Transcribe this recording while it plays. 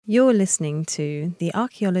You're listening to the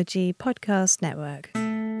Archaeology Podcast Network.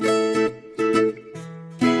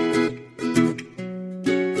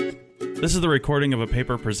 This is the recording of a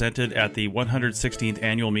paper presented at the 116th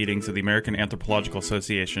Annual Meetings of the American Anthropological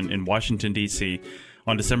Association in Washington, D.C.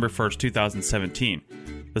 on December 1st,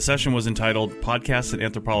 2017. The session was entitled Podcasts and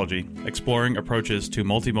Anthropology, Exploring Approaches to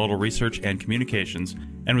Multimodal Research and Communications,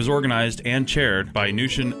 and was organized and chaired by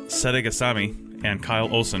Nushin Sedegasami and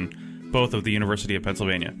Kyle Olson, both of the University of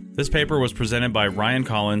Pennsylvania. This paper was presented by Ryan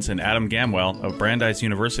Collins and Adam Gamwell of Brandeis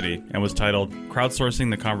University and was titled Crowdsourcing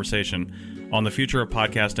the Conversation on the Future of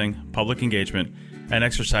Podcasting, Public Engagement, and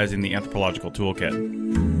Exercising the Anthropological Toolkit.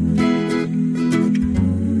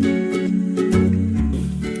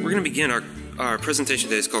 We're going to begin our presentation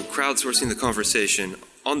today. It's called Crowdsourcing the Conversation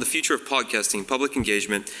on the Future of Podcasting, Public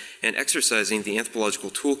Engagement, and Exercising the Anthropological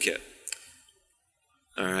Toolkit.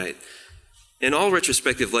 All right. In all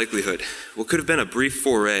retrospective likelihood, what could have been a brief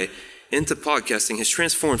foray into podcasting has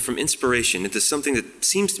transformed from inspiration into something that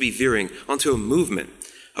seems to be veering onto a movement,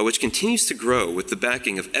 which continues to grow with the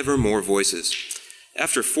backing of ever more voices.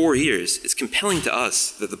 After 4 years, it's compelling to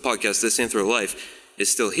us that the podcast This Anthro Life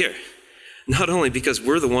is still here. Not only because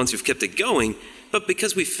we're the ones who've kept it going, but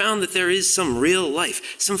because we've found that there is some real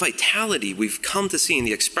life, some vitality we've come to see in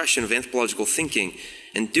the expression of anthropological thinking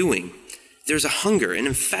and doing. There's a hunger, an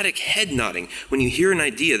emphatic head nodding when you hear an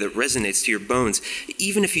idea that resonates to your bones,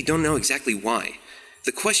 even if you don't know exactly why.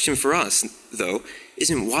 The question for us, though,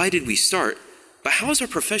 isn't why did we start, but how is our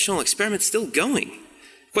professional experiment still going?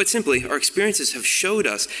 Quite simply, our experiences have showed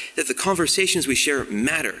us that the conversations we share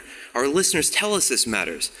matter. Our listeners tell us this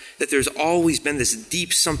matters, that there's always been this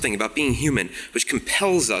deep something about being human which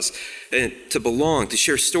compels us to belong, to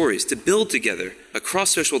share stories, to build together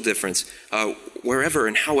across social difference, wherever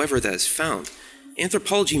and however that is found.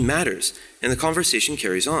 Anthropology matters, and the conversation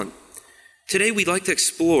carries on. Today, we'd like to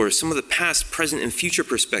explore some of the past, present, and future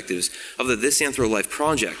perspectives of the This Anthro Life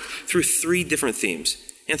project through 3 different themes: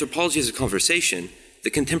 anthropology as a conversation, the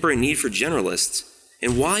contemporary need for generalists,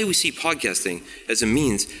 and why we see podcasting as a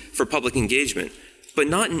means for public engagement, but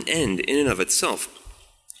not an end in and of itself.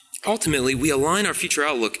 Ultimately, we align our future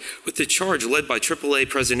outlook with the charge led by AAA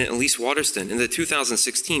President Elise Waterston in the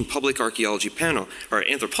 2016 Public Archaeology Panel, or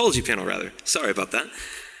Anthropology Panel rather, sorry about that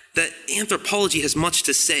anthropology has much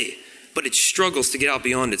to say, but it struggles to get out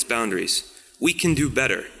beyond its boundaries. We can do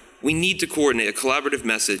better. We need to coordinate a collaborative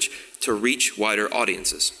message to reach wider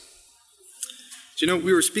audiences. You know,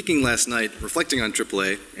 we were speaking last night, reflecting on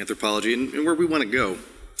AAA, anthropology, and where we want to go.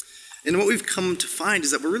 And what we've come to find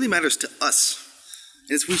is that what really matters to us,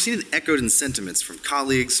 and we've seen it echoed in sentiments from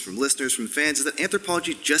colleagues, from listeners, from fans, is that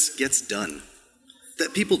anthropology just gets done.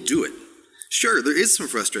 That people do it. Sure, there is some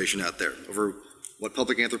frustration out there over what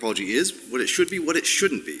public anthropology is, what it should be, what it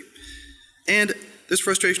shouldn't be. And there's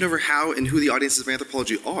frustration over how and who the audiences of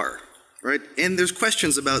anthropology are, right? And there's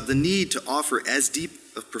questions about the need to offer as deep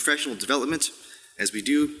of professional development as we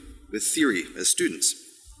do with theory as students.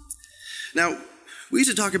 Now, we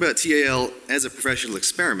used to talk about TAL as a professional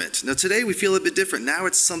experiment. Now today we feel a bit different. Now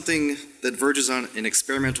it's something that verges on an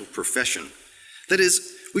experimental profession. That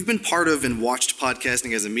is, we've been part of and watched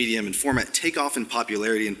podcasting as a medium and format take off in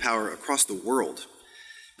popularity and power across the world.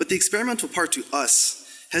 But the experimental part to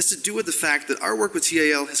us has to do with the fact that our work with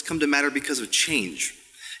TAL has come to matter because of change.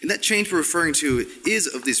 And that change we're referring to is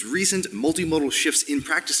of these recent multimodal shifts in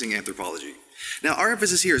practicing anthropology. Now, our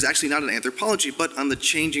emphasis here is actually not on anthropology, but on the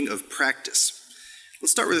changing of practice.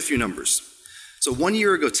 Let's start with a few numbers. So 1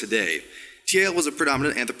 year ago today, TAL was a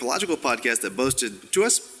predominant anthropological podcast that boasted, to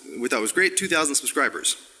us, we thought was great, 2,000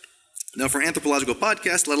 subscribers. Now, for an anthropological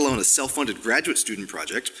podcast, let alone a self-funded graduate student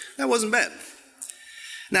project, that wasn't bad.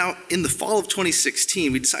 Now, in the fall of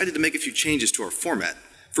 2016, we decided to make a few changes to our format.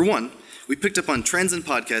 For one, we picked up on trends in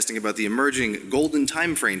podcasting about the emerging golden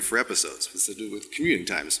time frame for episodes, this to do with commuting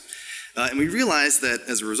times. And we realized that,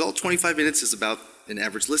 as a result, 25 minutes is about an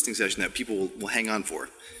average listening session that people will hang on for.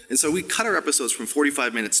 And so we cut our episodes from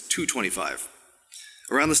 45 minutes to 25.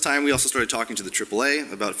 Around this time, we also started talking to the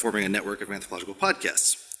AAA about forming a network of anthropological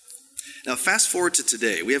podcasts. Now, fast forward to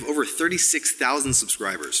today, we have over 36,000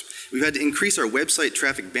 subscribers. We've had to increase our website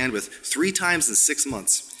traffic bandwidth 3 times in 6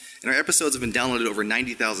 months, and our episodes have been downloaded over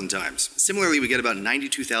 90,000 times. Similarly, we get about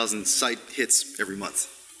 92,000 site hits every month.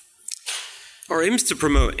 Our aim is to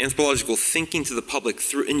promote anthropological thinking to the public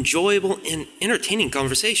through enjoyable and entertaining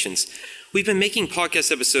conversations. We've been making podcast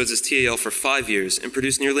episodes as TAL for 5 years and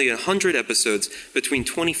produced nearly 100 episodes between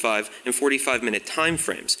 25 and 45-minute time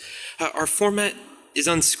frames. Our format is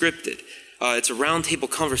unscripted. It's a roundtable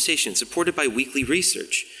conversation supported by weekly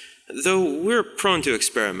research. Though we're prone to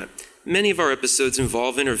experiment, Many of our episodes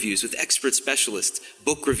involve interviews with expert specialists,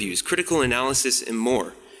 book reviews, critical analysis, and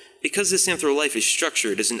more. Because this Anthro Life is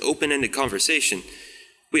structured as an open-ended conversation,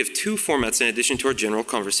 we have two formats in addition to our general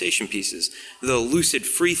conversation pieces. The lucid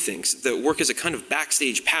free thinks that work as a kind of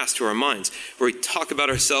backstage pass to our minds, where we talk about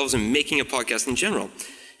ourselves and making a podcast in general.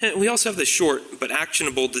 And we also have the short but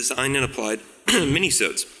actionable design and applied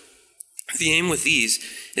minisodes. The aim with these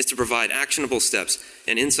is to provide actionable steps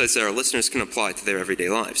and insights that our listeners can apply to their everyday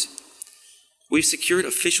lives. We've secured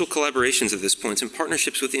official collaborations at this point and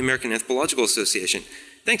partnerships with the American Anthropological Association.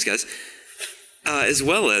 Thanks, guys. As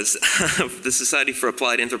well as the Society for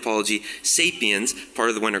Applied Anthropology, Sapiens, part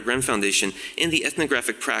of the Wenner-Gren Foundation, and the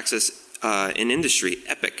Ethnographic Praxis and Industry,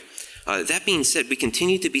 EPIC. That being said, we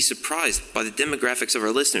continue to be surprised by the demographics of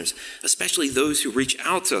our listeners, especially those who reach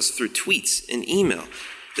out to us through tweets and email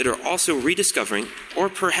that are also rediscovering or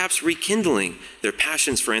perhaps rekindling their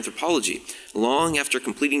passions for anthropology long after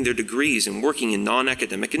completing their degrees and working in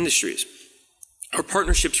non-academic industries. Our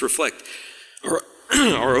partnerships reflect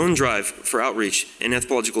our own drive for outreach and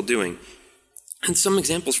anthropological doing. And some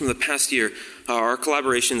examples from the past year are our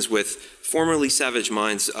collaborations with formerly Savage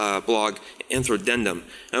Minds blog Anthrodendum.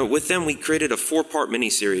 With them, we created a 4-part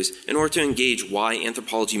miniseries in order to engage why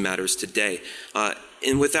anthropology matters today.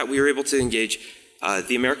 And with that, we were able to engage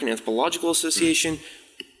the American Anthropological Association,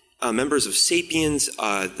 members of Sapiens,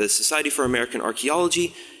 the Society for American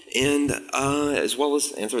Archaeology, and as well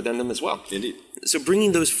as Anthrodendum as well. Indeed. So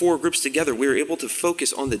bringing those 4 groups together, we were able to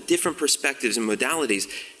focus on the different perspectives and modalities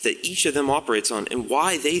that each of them operates on and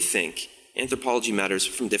why they think anthropology matters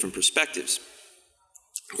from different perspectives.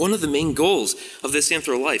 One of the main goals of this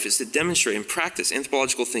Anthro Life is to demonstrate and practice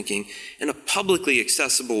anthropological thinking in a publicly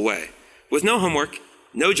accessible way, with no homework,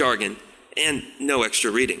 no jargon, and no extra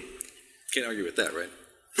reading. Can't argue with that, right?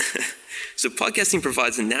 So podcasting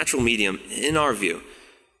provides a natural medium, in our view,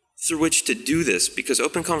 through which to do this, because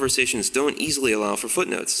open conversations don't easily allow for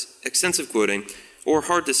footnotes, extensive quoting, or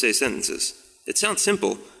hard-to-say sentences. It sounds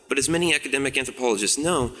simple, but as many academic anthropologists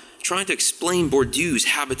know, trying to explain Bourdieu's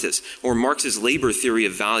habitus or Marx's labor theory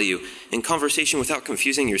of value in conversation without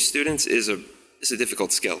confusing your students is a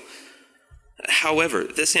difficult skill. However,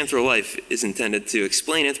 this Anthro Life is intended to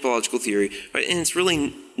explain anthropological theory, right, and it's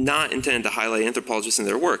really not intended to highlight anthropologists and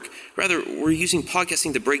their work. Rather, we're using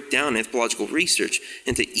podcasting to break down anthropological research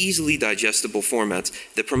into easily digestible formats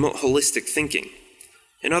that promote holistic thinking.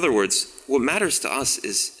 In other words, what matters to us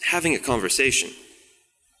is having a conversation.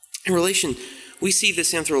 In relation, we see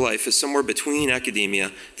this Anthro Life as somewhere between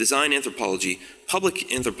academia, design anthropology,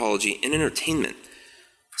 public anthropology, and entertainment.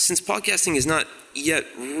 Since podcasting is not yet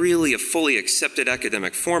really a fully accepted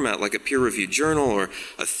academic format like a peer-reviewed journal or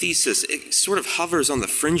a thesis, it sort of hovers on the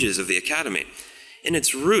fringes of the academy. In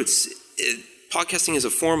its roots, podcasting is a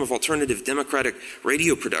form of alternative democratic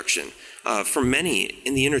radio production for many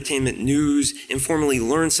in the entertainment, news, informally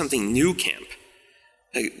learn something new camp.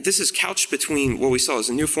 This is couched between what we saw as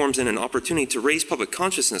new forms and an opportunity to raise public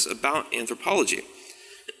consciousness about anthropology.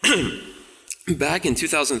 Back in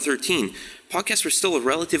 2013, podcasts were still a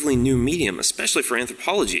relatively new medium, especially for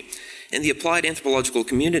anthropology, and the applied anthropological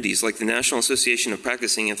communities like the National Association of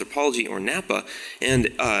Practicing Anthropology, or NAPA,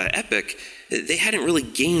 and EPIC, they hadn't really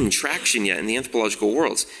gained traction yet in the anthropological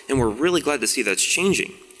worlds, and we're really glad to see that's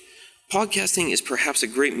changing. Podcasting is perhaps a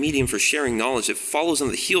great medium for sharing knowledge that follows on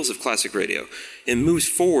the heels of classic radio and moves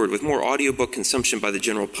forward with more audiobook consumption by the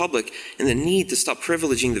general public and the need to stop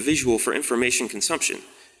privileging the visual for information consumption.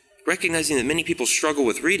 Recognizing that many people struggle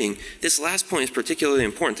with reading, this last point is particularly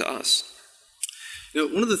important to us. You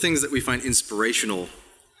know, one of the things that we find inspirational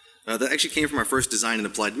that actually came from our first Design and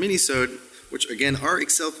Applied minisode, which again, our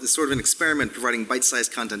itself is sort of an experiment providing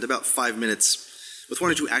bite-sized content, about 5 minutes, with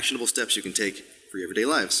 1 or 2 actionable steps you can take for your everyday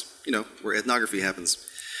lives, you know, where ethnography happens.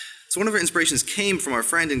 So one of our inspirations came from our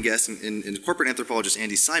friend and guest and corporate anthropologist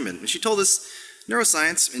Andy Simon, and she told us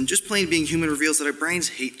neuroscience and just plain being human reveals that our brains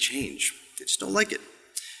hate change. They just don't like it.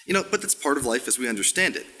 You know, but that's part of life as we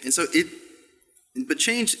understand it. And so but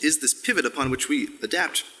change is this pivot upon which we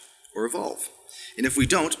adapt or evolve. And if we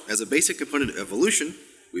don't, as a basic component of evolution,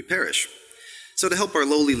 we perish. So to help our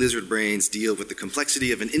lowly lizard brains deal with the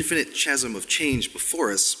complexity of an infinite chasm of change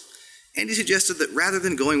before us, Andy suggested that rather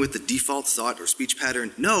than going with the default thought or speech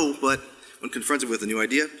pattern, no, but when confronted with a new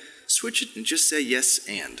idea, switch it and just say yes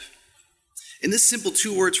and. And this simple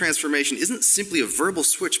 2-word transformation isn't simply a verbal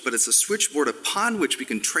switch, but it's a switchboard upon which we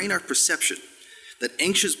can train our perception. That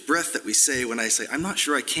anxious breath that we say when I say, I'm not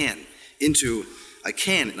sure I can, into I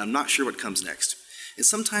can and I'm not sure what comes next. And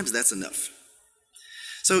sometimes that's enough.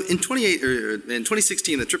 So in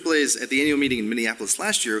 2016, at AAA's at the annual meeting in Minneapolis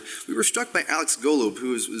last year, we were struck by Alex Golub,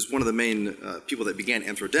 who was one of the main people that began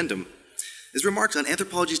Anthrodendum, his remarks on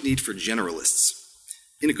anthropology's need for generalists,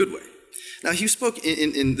 in a good way. Now, he spoke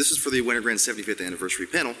this is for the Wenner-Gren 75th anniversary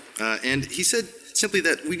panel, and he said simply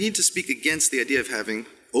that we need to speak against the idea of having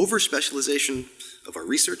over-specialization of our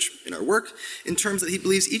research and our work in terms that he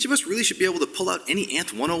believes each of us really should be able to pull out any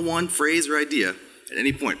Anth 101 phrase or idea at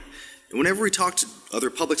any point. And whenever we talk to other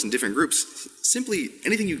publics in different groups, simply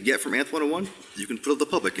anything you get from Anth 101, you can put out to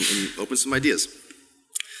the public and open some ideas.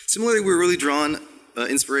 Similarly, we're really drawn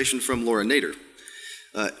inspiration from Laura Nader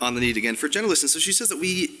on the need again for generalists. And so she says that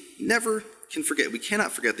we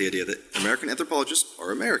cannot forget the idea that American anthropologists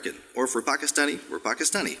are American, or if we're Pakistani, we're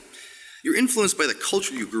Pakistani. You're influenced by the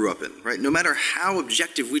culture you grew up in, right? No matter how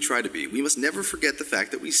objective we try to be, we must never forget the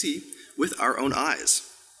fact that we see with our own eyes.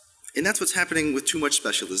 And that's what's happening with too much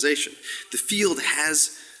specialization.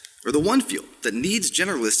 The one field that needs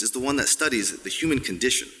generalists is the one that studies the human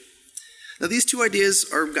condition. Now, these two ideas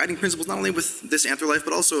are guiding principles not only with this Anthro-Life,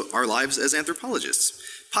 but also our lives as anthropologists.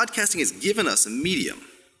 Podcasting has given us a medium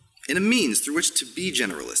and a means through which to be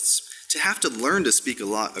generalists, to have to learn to speak a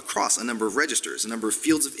lot across a number of registers, a number of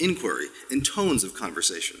fields of inquiry, and tones of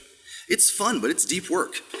conversation. It's fun, but it's deep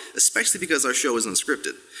work, especially because our show is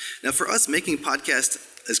unscripted. Now, for us, making podcasts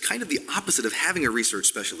is kind of the opposite of having a research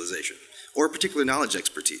specialization or a particular knowledge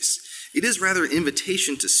expertise. It is rather an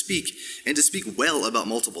invitation to speak, and to speak well about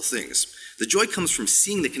multiple things. The joy comes from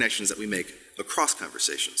seeing the connections that we make across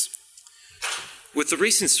conversations. With the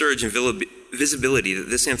recent surge in visibility that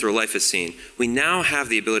this Anthro-Life has seen, we now have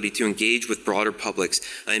the ability to engage with broader publics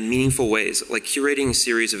in meaningful ways, like curating a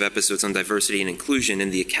series of episodes on diversity and inclusion in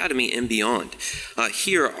the Academy and beyond.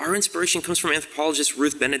 Here, our inspiration comes from anthropologist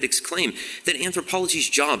Ruth Benedict's claim that anthropology's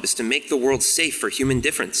job is to make the world safe for human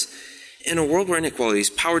difference. In a world where inequalities,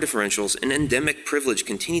 power differentials, and endemic privilege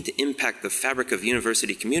continue to impact the fabric of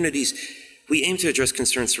university communities, we aim to address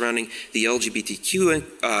concerns surrounding the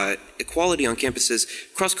LGBTQ equality on campuses,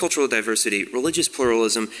 cross-cultural diversity, religious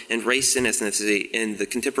pluralism, and race and ethnicity in the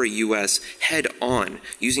contemporary U.S. head-on,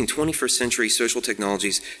 using 21st century social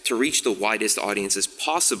technologies to reach the widest audiences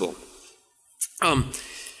possible.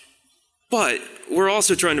 But we're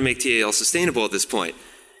also trying to make TAL sustainable at this point.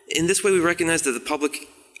 In this way, we recognize that the public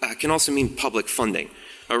can also mean public funding.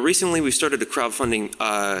 Recently, we've started a crowdfunding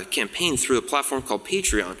campaign through a platform called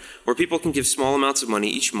Patreon, where people can give small amounts of money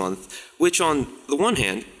each month, which on the one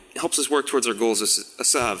hand helps us work towards our goals of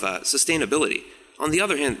sustainability. On the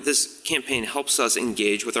other hand, this campaign helps us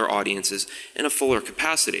engage with our audiences in a fuller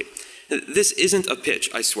capacity. This isn't a pitch,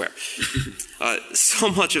 I swear. So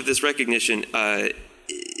much of this recognition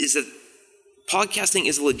is that podcasting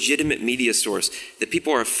is a legitimate media source that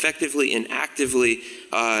people are effectively and actively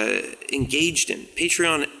engaged in.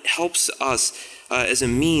 Patreon helps us as a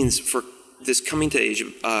means for this coming to age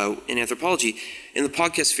in anthropology in the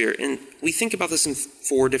podcast sphere. And we think about this in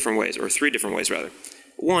three different ways.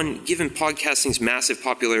 One, given podcasting's massive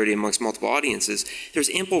popularity amongst multiple audiences, there's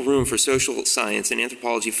ample room for social science and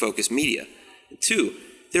anthropology-focused media. Two,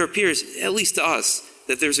 there appears, at least to us,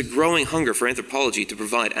 that there's a growing hunger for anthropology to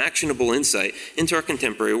provide actionable insight into our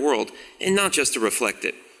contemporary world, and not just to reflect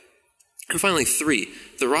it. And finally, three,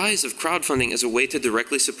 the rise of crowdfunding as a way to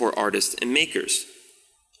directly support artists and makers.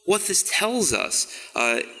 What this tells us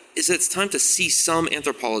is that it's time to see some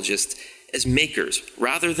anthropologists as makers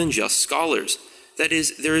rather than just scholars. That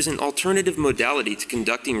is, there is an alternative modality to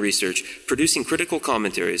conducting research, producing critical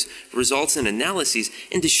commentaries, results and analyses,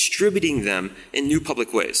 and distributing them in new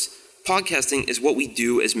public ways. Podcasting is what we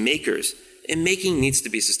do as makers, and making needs to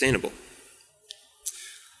be sustainable.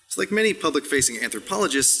 So like many public-facing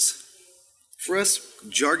anthropologists, for us,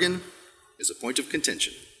 jargon is a point of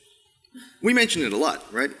contention. We mention it a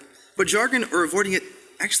lot, right? But jargon or avoiding it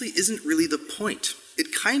actually isn't really the point. It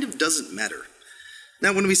kind of doesn't matter.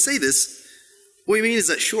 Now, when we say this, what we mean is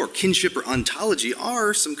that sure, kinship or ontology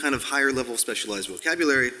are some kind of higher level specialized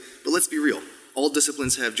vocabulary, but let's be real, all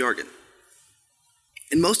disciplines have jargon.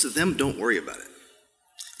 And most of them don't worry about it.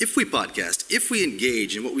 If we podcast, if we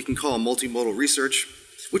engage in what we can call multimodal research,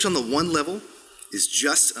 which on the one level is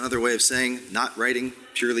just another way of saying not writing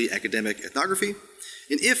purely academic ethnography,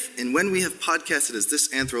 and if and when we have podcasted as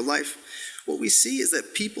this Anthro-Life, what we see is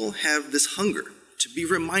that people have this hunger to be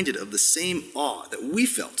reminded of the same awe that we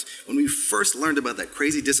felt when we first learned about that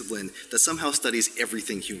crazy discipline that somehow studies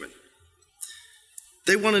everything human.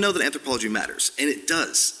 They want to know that anthropology matters, and it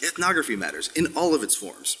does. Ethnography matters in all of its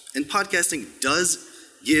forms. And podcasting does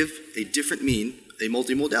give a different mean, a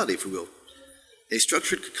multimodality, if we will. A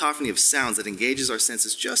structured cacophony of sounds that engages our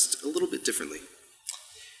senses just a little bit differently.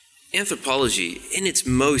 Anthropology, in its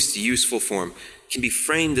most useful form, can be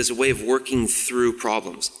framed as a way of working through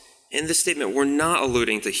problems. In this statement, we're not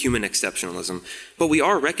alluding to human exceptionalism, but we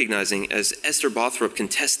are recognizing, as Esther Bothrop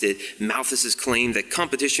contested Malthus's claim that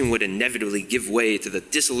competition would inevitably give way to the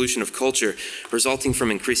dissolution of culture, resulting from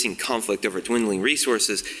increasing conflict over dwindling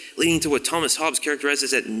resources, leading to what Thomas Hobbes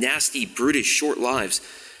characterizes as nasty, brutish, short lives.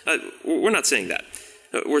 We're not saying that.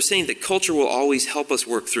 We're saying that culture will always help us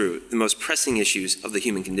work through the most pressing issues of the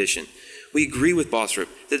human condition. We agree with Bothrop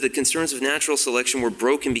that the concerns of natural selection were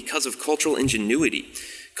broken because of cultural ingenuity.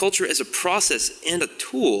 Culture as a process and a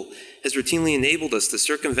tool has routinely enabled us to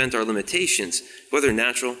circumvent our limitations, whether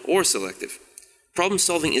natural or selective. Problem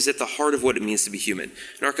solving is at the heart of what it means to be human,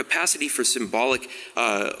 and our capacity for symbolic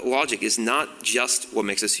logic is not just what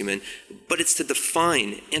makes us human, but it's to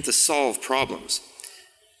define and to solve problems.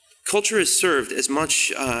 Culture has served as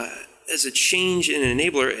much as a change and an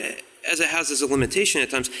enabler as it has as a limitation at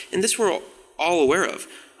times, and this we're all aware of,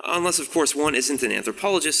 unless, of course, one isn't an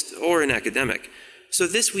anthropologist or an academic. So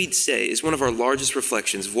this, we'd say, is one of our largest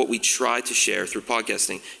reflections of what we try to share through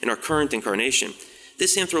podcasting in our current incarnation.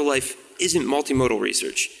 This Anthro-Life isn't multimodal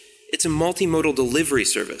research. It's a multimodal delivery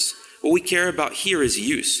service. What we care about here is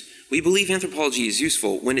use. We believe anthropology is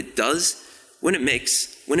useful when it does, when it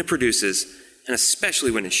makes, when it produces, and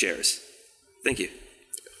especially when it shares. Thank you.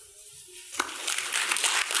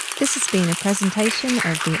 This has been a presentation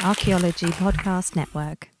of the Archaeology Podcast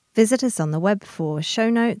Network. Visit us on the web for show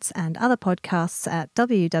notes and other podcasts at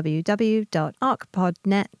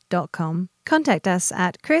www.archpodnet.com. Contact us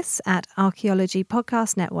at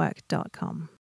chris@archaeologypodcastnetwork.com.